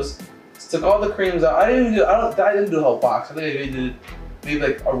Oreos, took all the creams out. I didn't do the whole box. I think I did maybe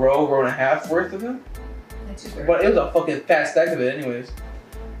like a row and a half worth of them. But it was a fucking fat stack of it anyways.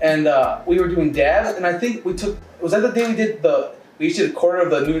 And we were doing dabs, and I think was that the day we each did a quarter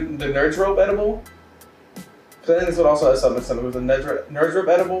of the Nerds Rope edible? Because I think that's what also has something. It was a Nerds Rope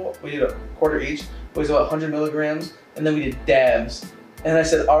edible. We did a quarter each. It was about 100 milligrams, and then we did dabs. And I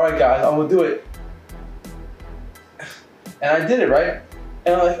said, all right, guys, I'm gonna do it. And I did it, right?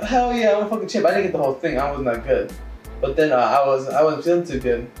 And I'm like, hell yeah, I'm a fucking champ. I didn't get the whole thing. I wasn't that good. But then I wasn't feeling too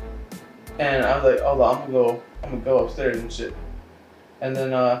good. And I was like, oh, I'm gonna go upstairs and shit. And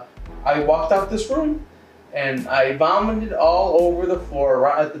then I walked out this room, and I vomited all over the floor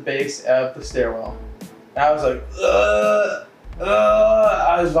right at the base of the stairwell. And I was like,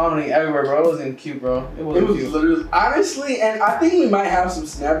 I was vomiting everywhere, bro. It wasn't cute, bro. It wasn't cute. Literally, honestly, and I think we might have some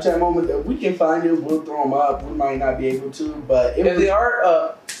Snapchat moments that we can find it. We'll throw them up. We might not be able to, but If they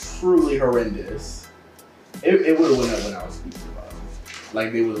are truly horrendous. It would have went up when I was speaking about them.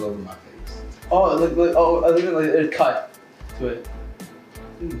 Like they was over my face. I think it cut to it.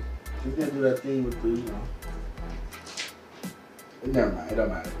 He's gonna do that thing with the, Never mind, it don't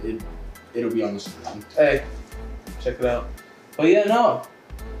matter. It'll be on the screen. Hey, check it out. But yeah, no.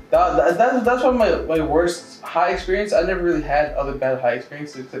 That's one of my worst high experience. I never really had other bad high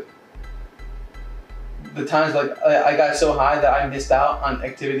experiences. The times like I got so high that I missed out on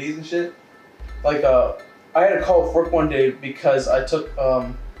activities and shit. Like I had to call off work one day because I took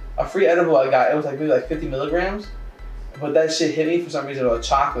a free edible I got. It was like maybe like 50 milligrams. But that shit hit me for some reason with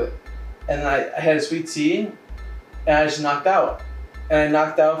chocolate. And then I had a sweet tea, and I just knocked out. And I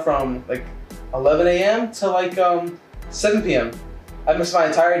knocked out from like 11 a.m. to like 7 p.m. I missed my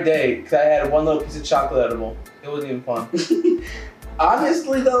entire day because I had one little piece of chocolate edible. It wasn't even fun.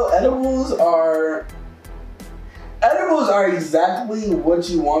 Honestly though, edibles are exactly what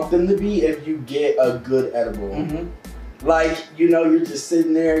you want them to be if you get a good edible. Mm-hmm. Like, you're just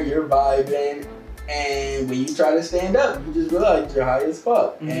sitting there, you're vibing, and when you try to stand up, you just realize you're high as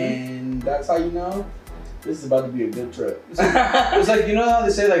fuck. Mm-hmm. And that's how you know this is about to be a good trip. It's like you know how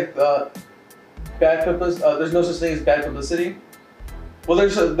they say like bad publicity. There's no such thing as bad publicity. Well,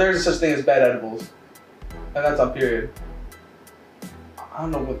 there's a such thing as bad edibles, and that's on period. I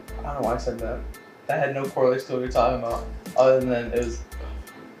don't know why I said that. That had no correlation to what you're talking about, other than it was.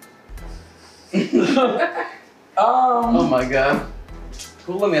 Oh my god.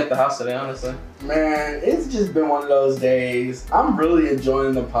 Who let me at the house today, honestly? Man, it's just been one of those days. I'm really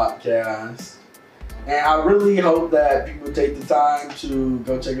enjoying the podcast. And I really hope that people take the time to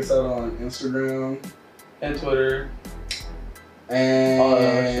go check us out on Instagram. And Twitter.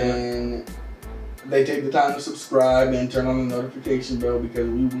 And they take the time to subscribe and turn on the notification bell because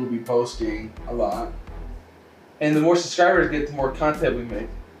we will be posting a lot. And the more subscribers get, the more content we make.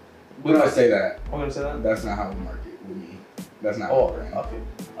 We're going to say that. We're going to say that? That's not how we market with me. That's not how we brand. Okay.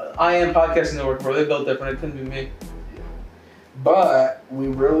 I am Podcasting Network, bro. They built different. It couldn't be me. But we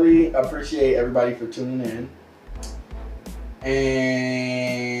really appreciate everybody for tuning in.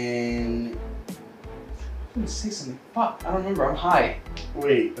 And I'm going to say something. Fuck. I don't remember. I'm high.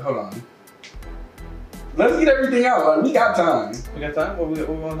 wait, hold on. Let's get everything out. Like, we got time. We got time? What we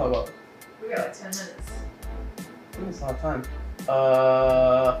want to talk about? We got like 10 minutes. I think it's a lot of time.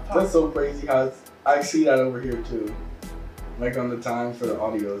 That's so crazy how I see that over here too. Like on the time for the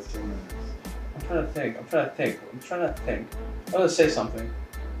audio is 10 minutes. I'm trying to think. I'm going to say something.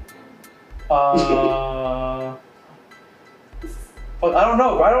 Fuck, I don't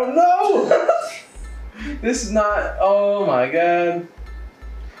know. This is not. Oh my god.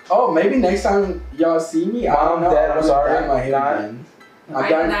 Oh, maybe next time y'all see me, I don't know. Dad, I'm sorry. I'm my head Not- again. I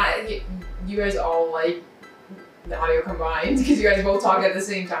did not get you guys all like the audio combined because you guys both talk at the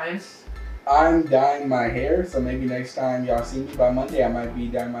same time. I'm dyeing my hair, so maybe next time y'all see me by Monday, I might be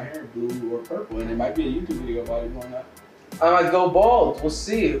dyeing my hair blue or purple, and it might be a YouTube video about it going up. I might go bald. We'll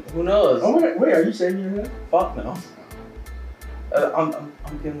see. Who knows? Oh wait, are you shaving your head? Fuck no. I'm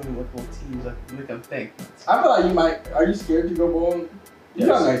giving them like little teas, like make them think. I feel like you might. Are you scared to go bald? You Yes.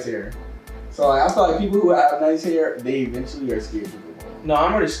 got nice hair. So like, I feel like people who have nice hair, they eventually are scared to go bald. No,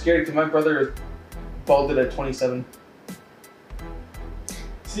 I'm already scared because my brother balded at 27.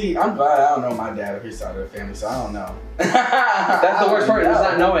 See, I'm glad I don't know my dad or his side of the family, so I don't know. That's the worst part. Is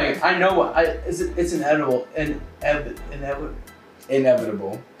not knowing. I know what. It's inevitable. Inevitable.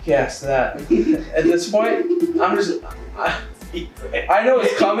 Inevitable. Yes, that. At this point, I'm just. I know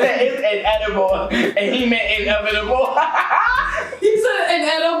it's coming. It's inedible, and he meant inevitable. He said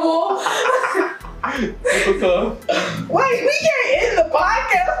inedible. Wait, we can't end the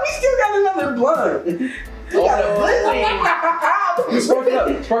podcast. We still got another blunt. We got a Spark it up.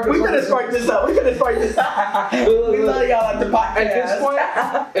 We could spark this up. We love y'all at the podcast.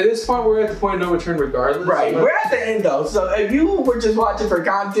 At this point, we're at the point of no return regardless. Right, we're at the end though. So if you were just watching for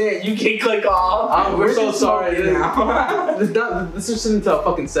content, you can click off. We're so just sorry. smoking now. This is into a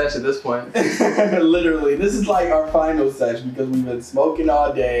fucking session at this point. Literally, this is like our final session because we've been smoking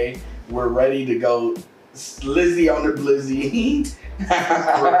all day. We're ready to go slizzy on the blizzy.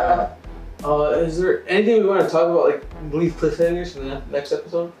 Is there anything we want to talk about, like leave cliffhangers for the next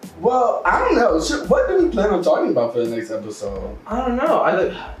episode? Well, I don't know. What do we plan on talking about for the next episode? I don't know.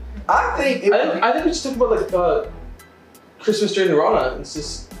 I think we should talk about like Christmas during the Rona. It's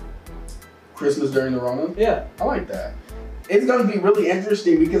just Christmas during the Rona. Yeah, I like that. It's gonna be really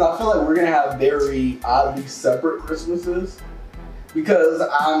interesting because I feel like we're gonna have very oddly separate Christmases because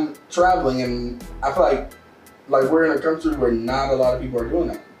I'm traveling and I feel like we're in a country where not a lot of people are doing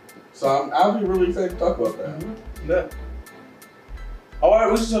that. So I'll be really excited to talk about that. Mm-hmm. Yeah.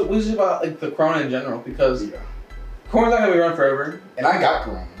 Oh, we should talk about like the Corona in general because Corona's not gonna be around forever. And I got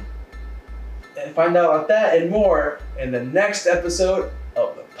Corona. And find out about that and more in the next episode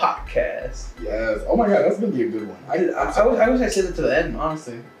of the podcast. Yes. Oh my god, that's gonna be a good one. I wish I said it to the end,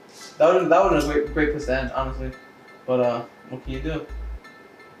 honestly. That would have been a great place to end, honestly. But what can you do?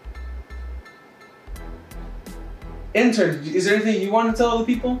 Intern, is there anything you want to tell the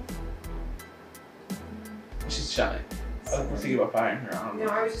people? She's shy. I was thinking about firing her. I don't know.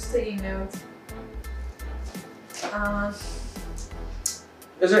 No, I was just taking notes.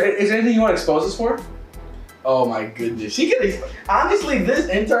 Is there anything you want to expose us for? Oh my goodness. She could honestly, this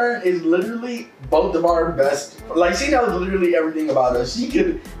intern is literally both of our best. Like, she knows literally everything about us. She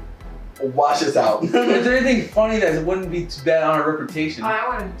could wash us out. Is there anything funny that wouldn't be too bad on our reputation? I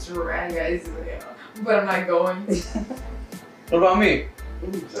want to drag guys, but I'm not going. What about me?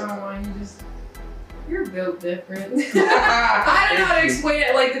 You're built different. I don't know how to explain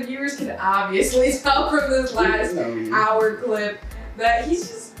it. Like, the viewers can obviously tell from this last hour clip that he's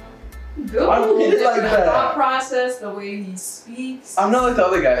just built a little different. Like that. The thought process, the way he speaks. I'm not like the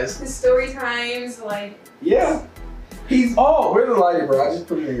other guys. His story times, like. Yeah. Where's the lighter, bro? I just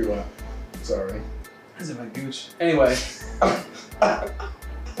put it in your lap. Sorry. This is my gooch. Anyway.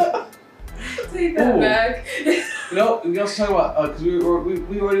 Take that back. You know, we also talk about because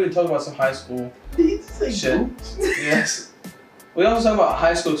we already been talking about some high school shit. Yes. We also talk about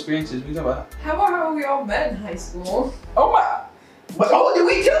high school experiences. We talk about how we all met in high school. Oh my! But did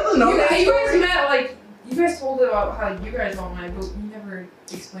we tell them? You guys met like you guys told about how you guys all met, but you never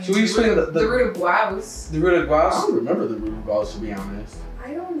explained. Should we explain the root of Guaus? The root of Guaus? I don't remember the root of Guaus, to be honest.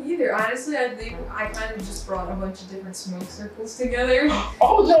 I don't either. Honestly, I think I kind of just brought a bunch of different smoke circles together.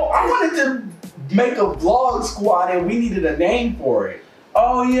 Oh no! I wanted to make a vlog squad, and we needed a name for it.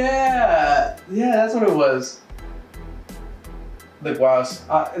 Oh yeah, that's what it was. The Guaus.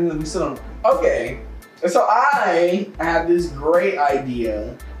 And we still don't. Okay, so I had this great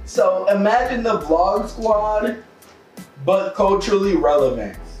idea. So imagine the vlog squad, but culturally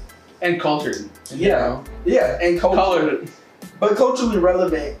relevant And cultured. Yeah, and Colored. But culturally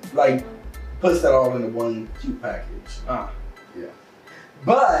relevant, like, puts that all into one cute package. Yeah.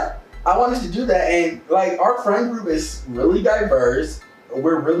 But I wanted to do that, and like, our friend group is really diverse.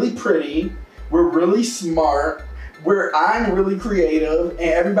 We're really pretty. We're really smart. I'm really creative, and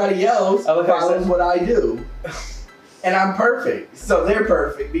everybody else follows what I do. And I'm perfect. So they're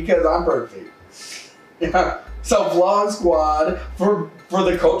perfect because I'm perfect. So Vlog Squad for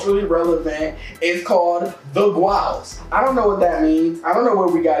the culturally relevant is called the Guaus. I don't know what that means. I don't know where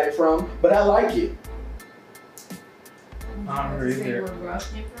we got it from, but I like it. I don't really Where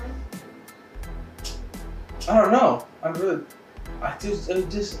Guaus came from? I don't know. I don't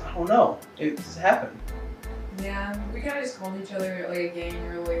know. It just happened. Yeah, we kind of just called each other like a gang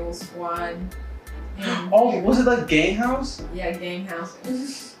or like a little squad. And Oh, was it like gang house? yeah, gang house.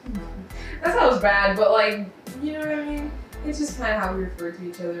 That sounds bad, but like, you know what I mean? It's just kind of how we refer to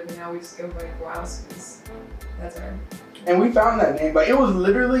each other, but now we just go by Grouse because that's our. And we found that name, but it was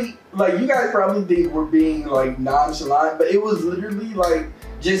literally like you guys probably think we're being like nonchalant, but it was literally like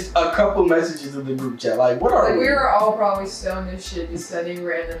just a couple messages in the group chat. Like, what are Like we? we were all probably stoned as shit, just sending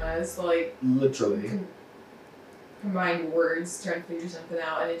random ass like Literally. combined words, trying to figure something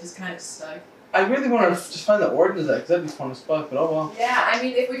out, and it just kind of stuck. I really want to just find the origins of that because that'd be fun as fuck. But oh well. Yeah, I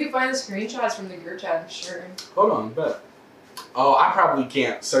mean, if we could find the screenshots from the group chat, I'm sure. Hold on, bet. Oh, I probably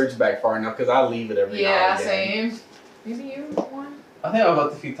can't search back far enough because I leave it every now Yeah, and again. same. Maybe you, Juan? I think I've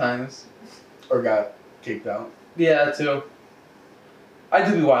left a few times. Or got kicked out. Yeah, too. I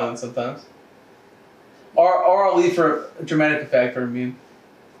do be violent sometimes. Or I'll leave for a dramatic effect or a meme.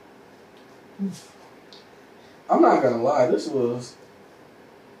 I'm not gonna lie,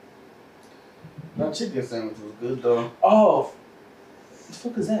 that chicken sandwich was good though. Oh, what the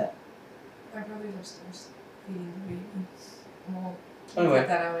fuck is that? My brother's upstairs feeding the baby. Well, Anyway. cut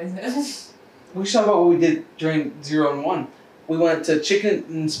that out, isn't it? We should talk about what we did during 0 and 1. We went to chicken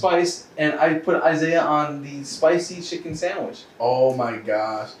and spice, and I put Isaiah on the spicy chicken sandwich. Oh my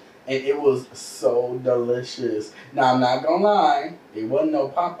gosh. And it was so delicious. Now, I'm not gonna lie, it wasn't no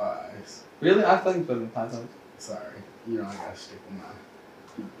Popeyes. Really? I thought you put it in Popeyes. Sorry. You know, I gotta stick with my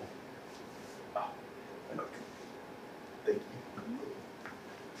people. Oh, Thank you.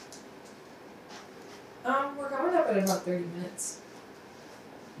 We're coming up at about 30 minutes.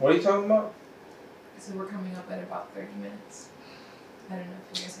 What are you talking about? So we're coming up at about 30 minutes. I don't know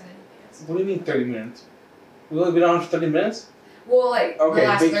if you guys had anything else. What do you mean 30 minutes? We've only been on for 30 minutes? Well, like, Okay, the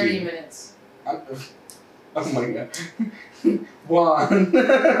last Vicky. 30 minutes. Oh my god. Juan. We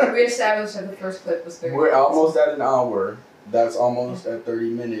established that the first clip was 30 We're minutes. almost at an hour. That's almost at 30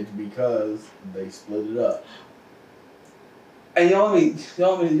 minutes because they split it up. And y'all made me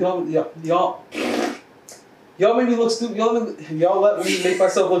look stupid. Y'all let me make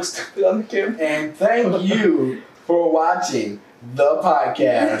myself look stupid on the camera. And thank you for watching the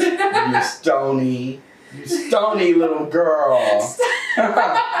podcast, you stony little girl.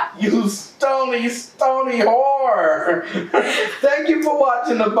 You stony whore. Thank you for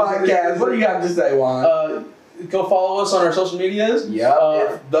watching the podcast. What do you have to say, Juan? Go follow us on our social medias. Yep,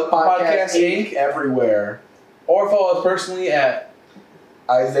 it's the podcast Inc. everywhere. Or follow us personally at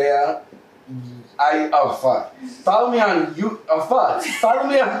Isaiah. Follow me on Follow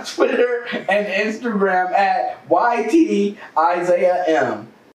me on Twitter and Instagram at YT Isaiah M.